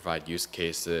 provide use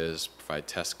cases, provide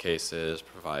test cases,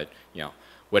 provide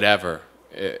whatever,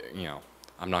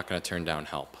 I'm not going to turn down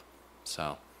help.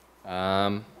 So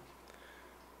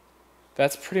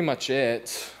that's pretty much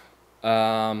it.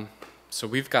 So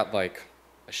we've got like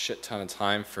a shit ton of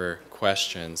time for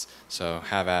questions, so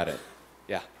have at it.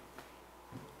 Yeah.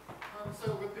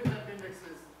 So with bitmap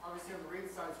indexes, obviously on the read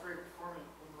side it's very performant.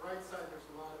 On the write side there's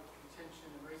a lot of contention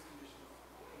and race conditions.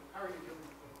 How are you dealing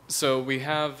with those? So we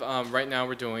have, right now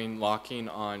we're doing locking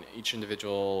on each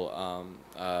individual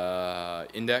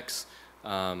index, but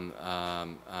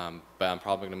I'm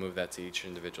probably going to move that to each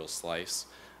individual slice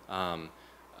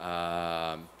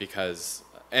because,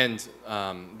 and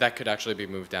that could actually be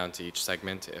moved down to each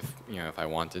segment if I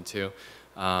wanted to.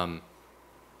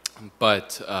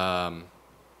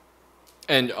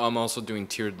 And I'm also doing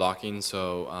tiered locking,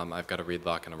 so I've got a read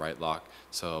lock and a write lock,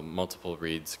 so multiple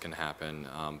reads can happen,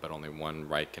 but only one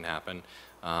write can happen.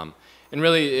 And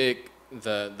really,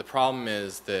 the problem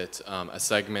is that a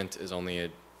segment is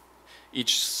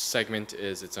each segment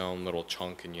is its own little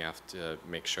chunk, and you have to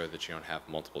make sure that you don't have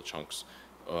multiple chunks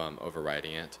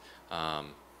overriding it.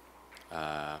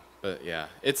 But yeah,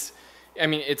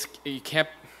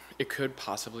 it could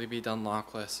possibly be done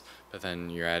lockless, but then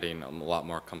you're adding a lot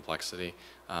more complexity.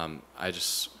 I've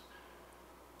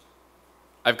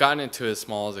gotten it to as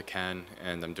small as it can,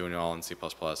 and I'm doing it all in C++.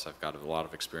 I've got a lot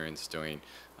of experience doing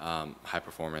high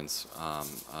performance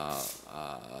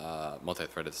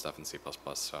multi-threaded stuff in C++.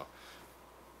 So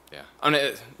yeah,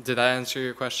 did that answer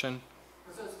your question?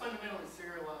 So it's fundamentally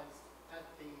serialized at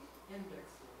the index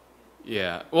level.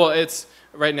 Yeah, well,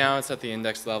 right now it's at the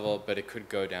index level, but it could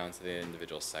go down to the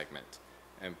individual segment,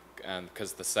 and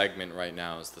because the segment right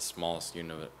now is the smallest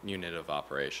unit of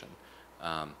operation. Did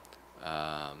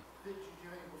you do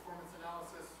any performance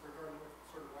analysis regarding what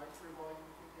sort of write-through volume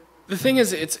you could get? The thing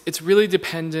is, it's really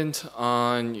dependent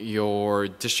on your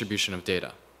distribution of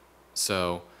data.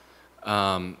 So,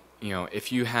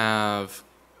 if you have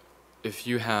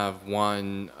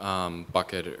one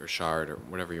bucket or shard or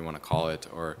whatever you want to call it,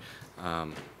 or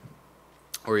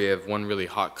you have one really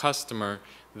hot customer,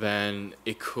 then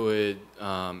it could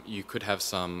you could have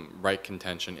some write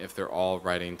contention if they're all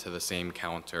writing to the same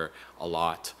counter a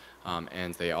lot,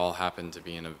 and they all happen to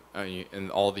be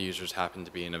and all the users happen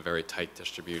to be in a very tight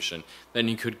distribution. Then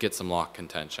you could get some lock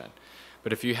contention.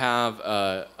 But if you have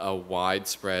a wide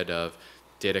spread of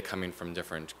data coming from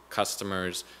different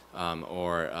customers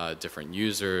or different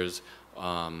users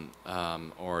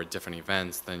or different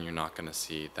events, then you're not going to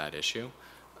see that issue.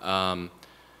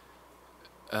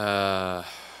 Is there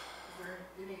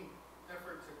any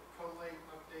effort to collate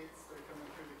updates that are coming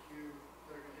through the queue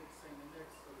that are going to hit the same index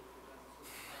so that you're done sort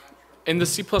of batch? In the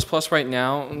C++ right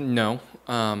now, no,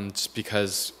 just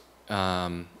because.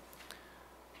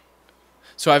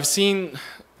 So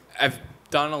I've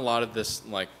done a lot of this,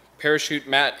 like parachute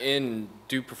Matt in,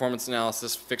 do performance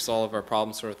analysis, fix all of our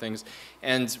problems, sort of things,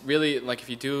 and really, like if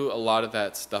you do a lot of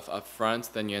that stuff up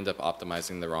front, then you end up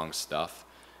optimizing the wrong stuff,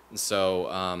 and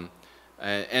so.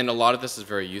 And a lot of this is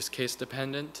very use case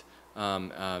dependent.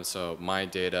 So my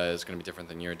data is going to be different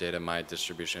than your data. My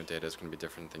distribution of data is going to be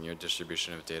different than your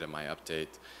distribution of data, my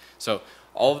update. So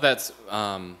all of that's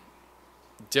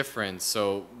different.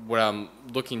 So what I'm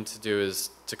looking to do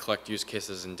is to collect use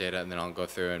cases and data, and then I'll go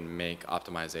through and make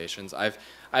optimizations.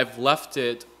 I've left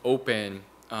it open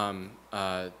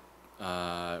where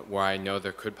I know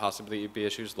there could possibly be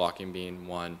issues, locking being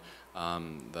one.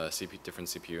 The different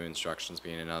CPU instructions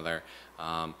being another,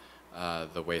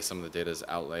 the way some of the data is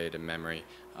outlaid in memory,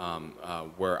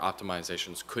 where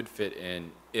optimizations could fit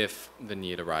in if the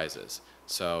need arises.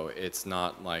 So it's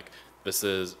not like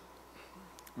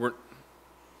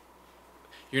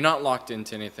you're not locked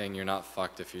into anything. You're not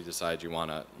fucked if you decide you want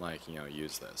to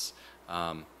use this.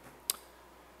 And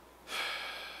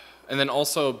then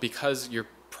also because you're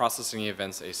processing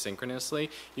events asynchronously,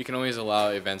 you can always allow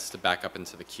events to back up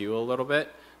into the queue a little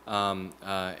bit,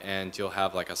 and you'll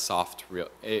have like a soft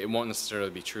it won't necessarily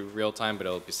be true real time, but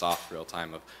it'll be soft real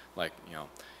time of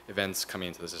events coming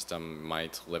into the system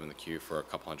might live in the queue for a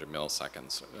couple hundred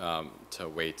milliseconds to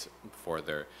wait before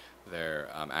they're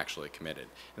actually committed.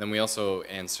 And then we also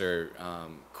answer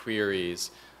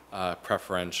queries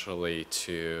preferentially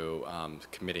to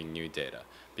committing new data,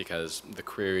 because the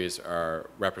queries are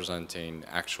representing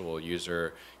actual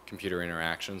user-computer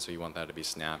interaction, so you want that to be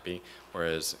snappy,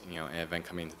 whereas an event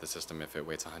coming into the system, if it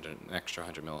waits an extra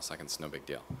 100 milliseconds, no big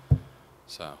deal.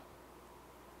 So,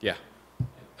 yeah.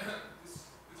 This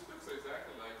looks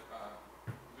exactly like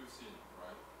Lucene,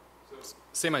 right? So,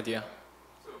 same idea.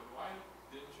 So why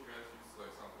didn't you guys use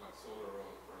like something like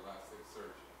SolarWorld for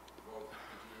Elasticsearch? Well,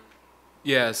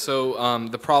 Yeah, so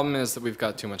the problem is that we've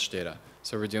got too much data.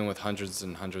 So we're dealing with hundreds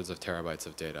and hundreds of terabytes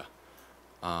of data.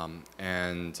 I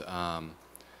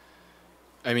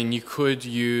mean, you could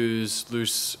use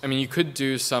you could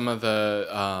do some of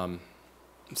the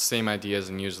same ideas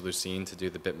and use Lucene to do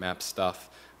the bitmap stuff,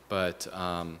 but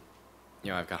I've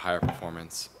got higher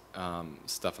performance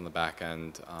stuff in the back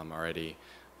end already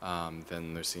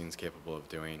than Lucene's capable of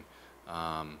doing.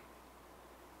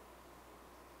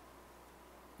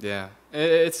 Yeah,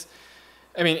 it's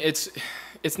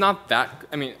not that,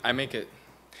 I make it,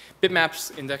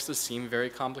 bitmaps indexes seem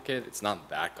very complicated. It's not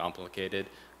that complicated.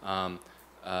 A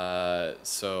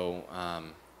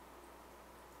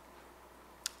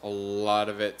lot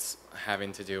of it's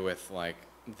having to do with like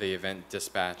the event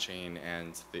dispatching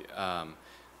and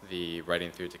the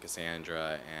writing through to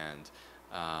Cassandra and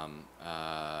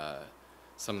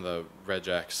some of the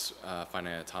regex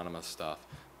finite autonomous stuff.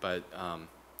 But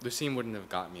Lucene wouldn't have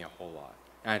got me a whole lot.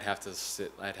 I'd have to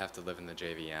live in the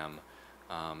JVM,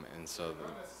 and so.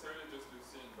 not necessarily just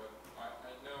Lucene, but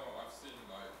I know I've seen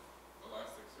like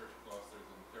Elasticsearch clusters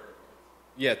in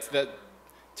terabytes. Yeah, that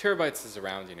terabytes is a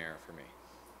rounding error for me.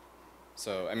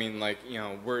 So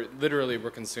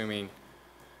we're consuming,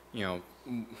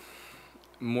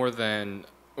 more than,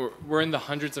 we're in the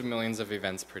hundreds of millions of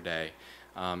events per day,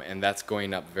 and that's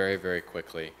going up very, very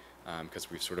quickly. because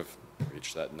we've sort of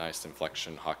reached that nice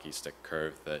inflection hockey stick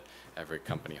curve that every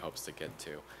company hopes to get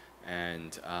to.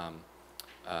 And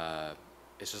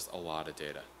it's just a lot of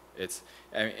data.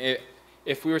 I mean,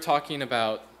 if we were talking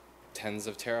about tens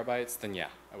of terabytes, then yeah,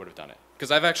 I would have done it.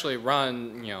 Because I've actually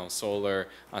run, Solar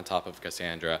on top of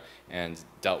Cassandra and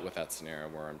dealt with that scenario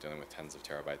where I'm dealing with tens of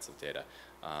terabytes of data.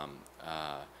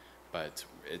 But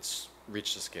it's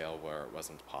reached a scale where it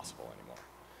wasn't possible anymore.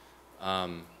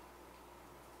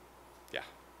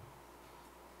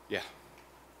 Yeah.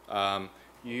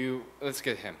 Let's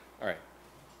get him. All right.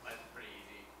 Mine's pretty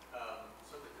easy.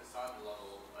 So the Cassandra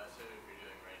level, I assume if you're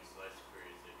doing range slice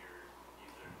queries that you're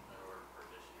using an order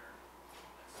partitioner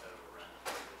instead of a random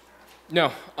partitioner?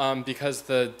 No, because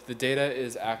the data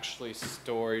is actually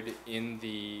stored in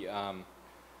the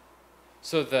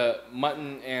so the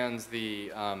mutton and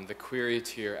the query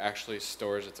tier actually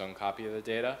stores its own copy of the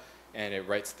data, and it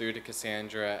writes through to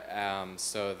Cassandra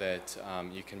so that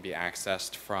you can be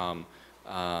accessed from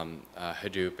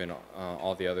Hadoop and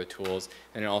all the other tools.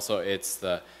 And also it's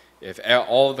if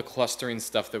all of the clustering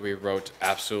stuff that we wrote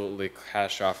absolutely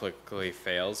catastrophically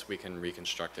fails, we can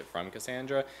reconstruct it from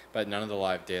Cassandra, but none of the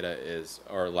live data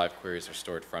or live queries are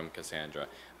stored from Cassandra.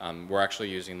 We're actually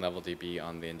using LevelDB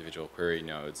on the individual query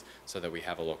nodes so that we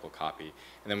have a local copy.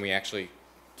 And then we actually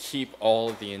keep all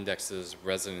of the indexes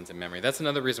resident in memory. That's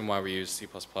another reason why we use C++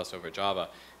 over Java,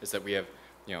 is that we have,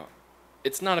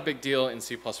 it's not a big deal in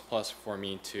C++ for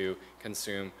me to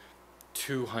consume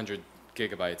 200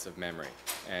 gigabytes of memory.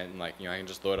 And I can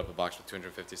just load up a box with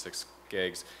 256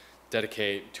 gigs,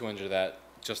 dedicate 200 of that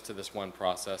just to this one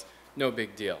process. No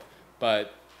big deal.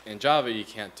 But in Java, you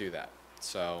can't do that.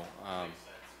 So, That makes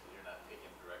sense, because you're not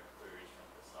taking direct queries from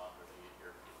Cassandra to get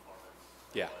your performance.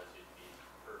 Yeah. Otherwise you'd be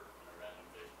hurt in a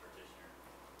random-based partitioner.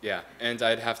 yeah, and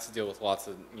I'd have to deal with lots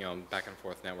of back and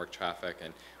forth network traffic,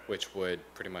 and which would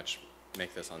pretty much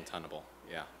make this untenable.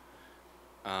 Yeah.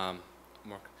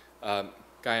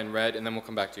 Guy in red, and then we'll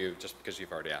come back to you just because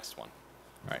you've already asked one.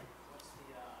 All right. What's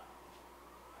the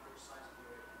average size of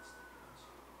your instance?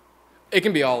 It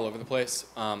can be all over the place.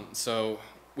 So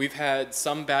we've had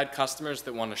some bad customers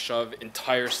that want to shove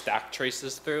entire stack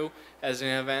traces through as an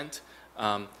event.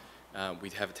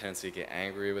 We'd have a tendency to get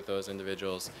angry with those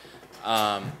individuals.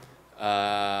 But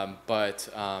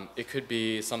it could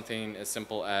be something as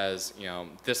simple as,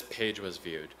 this page was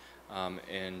viewed.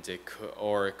 And it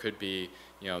could be,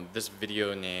 this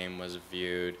video name was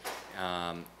viewed,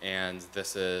 and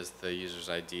this is the user's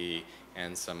ID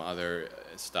and some other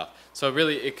stuff. So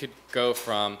really, it could go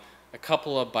from a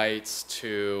couple of bytes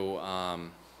to,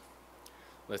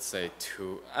 let's say,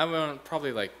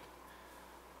 probably the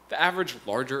average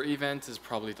larger event is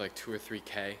probably 2 or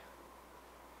 3K.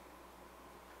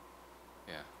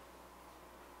 Yeah.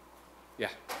 Yeah.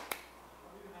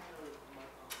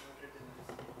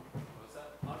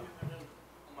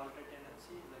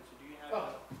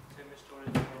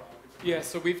 Yeah,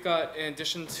 so we've got, in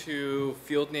addition to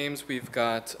field names, we've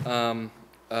got a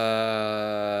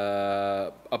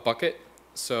bucket.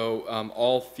 So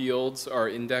all fields are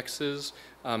indexes,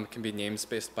 can be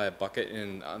namespaced by a bucket.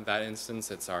 In that instance,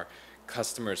 it's our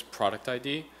customer's product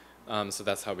ID. So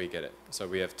that's how we get it. So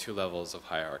we have 2 levels of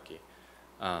hierarchy.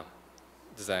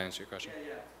 Does that answer your question?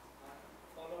 Yeah.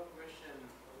 Follow-up question.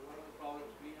 One of the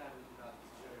problems we have with our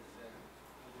features and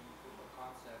proof of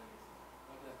concept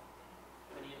is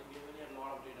when you had a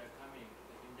lot of data coming,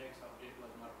 the index update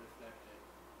was not reflected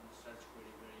in the search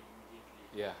query very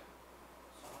immediately. Yeah.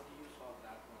 So how do you solve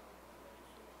that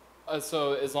one?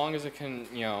 So as long as it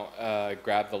can,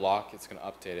 grab the lock, it's going to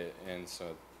update it, and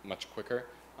so much quicker.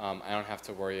 I don't have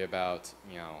to worry about,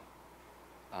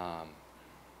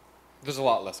 there's a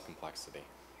lot less complexity.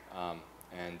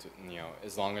 And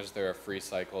as long as there are free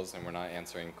cycles and we're not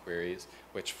answering queries,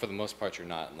 which for the most part you're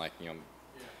not,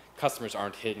 customers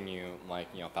aren't hitting you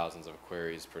thousands of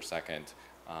queries per second.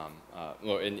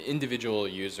 An individual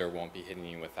user won't be hitting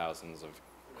you with thousands of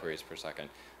queries per second.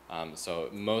 So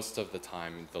most of the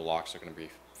time the locks are going to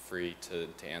be free to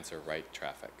answer write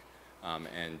traffic.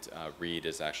 And read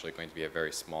is actually going to be a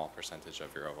very small percentage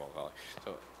of your overall value.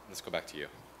 So let's go back to you.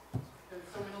 And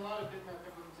so in a lot of bitmap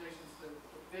implementations, the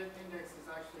bit index is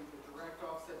actually the direct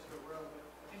offset to a row, but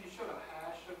I think you showed a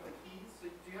hash of the keys. So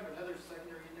do you have another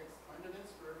secondary index under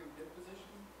this for every bit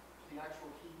position, the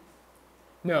actual keys?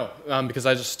 No, because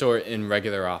I just store it in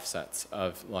regular offsets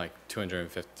of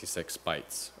 256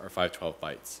 bytes or 512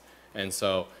 bytes. And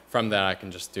so from that I can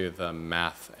just do the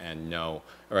math and know,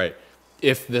 all right,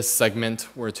 if this segment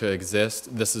were to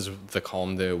exist, this is the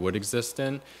column that it would exist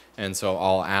in. And so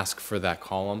I'll ask for that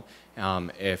column.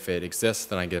 If it exists,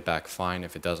 then I get back fine.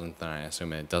 If it doesn't, then I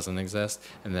assume it doesn't exist.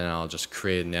 And then I'll just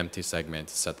create an empty segment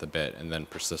to set the bit and then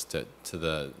persist it to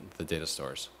the data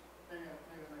stores. Hang on,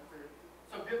 not clear.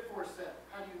 So bit 4 set,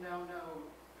 how do you now know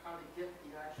how to get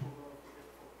the actual row for bit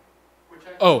 4? Which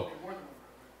actually would be more than one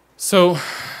row, right? So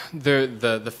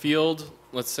the field,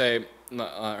 let's say,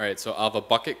 all right, so I'll have a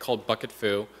bucket called bucket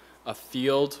foo, a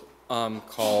field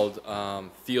called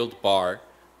field bar,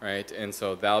 right? And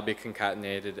so that'll be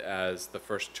concatenated as the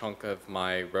first chunk of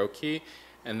my row key.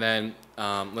 And then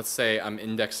let's say I'm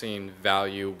indexing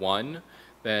value 1,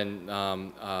 then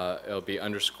it'll be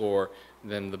underscore,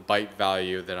 then the byte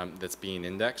value that's being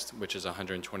indexed, which is a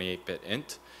 128-bit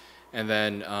int. And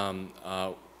then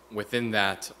within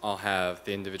that, I'll have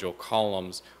the individual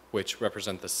columns, which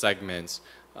represent the segments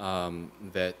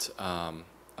that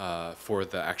for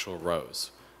the actual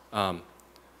rows.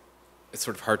 It's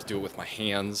sort of hard to do it with my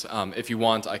hands. If you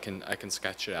want, I can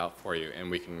sketch it out for you, and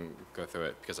we can go through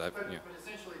it because But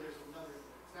essentially, there's another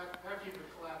index. After you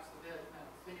collapse the bit,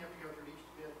 then you have to go through each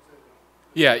bit to.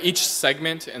 Yeah, each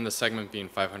segment, and the segment being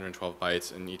 512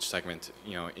 bytes, and each segment,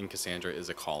 in Cassandra is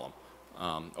a column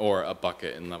or a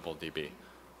bucket in level DB.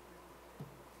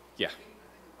 Yeah. I think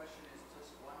the question is,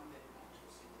 does one bit map to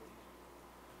a single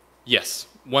user? Yes,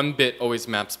 one bit always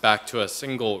maps back to a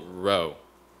single row,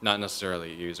 not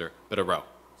necessarily a user, but a row.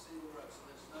 Single row, so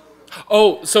there's no row.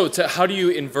 Oh, so how do you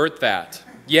invert that?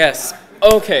 Yes.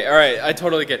 Okay. All right. I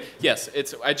totally get it. Yes.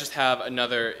 I just have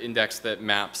another index that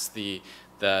maps the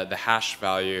hash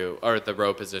value or the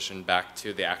row position back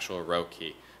to the actual row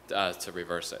key to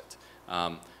reverse it.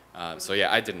 So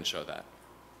yeah, I didn't show that.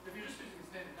 If you're just using a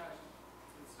standard hash,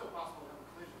 it's still possible to have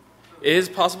a collision. It is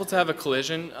possible to have a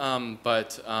collision,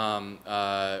 but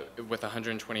with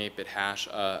 128-bit hash,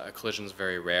 a collision is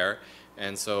very rare.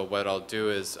 And so what I'll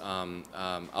do is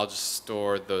I'll just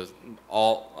store those.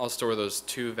 I'll store those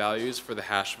two values for the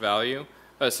hash value.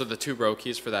 So the two row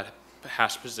keys for that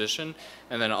hash position,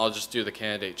 and then I'll just do the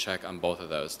candidate check on both of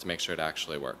those to make sure it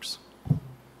actually works.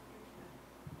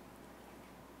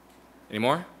 Any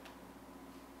more?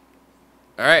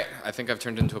 All right. I think I've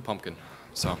turned into a pumpkin.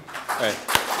 So, all right.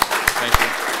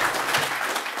 Thank you.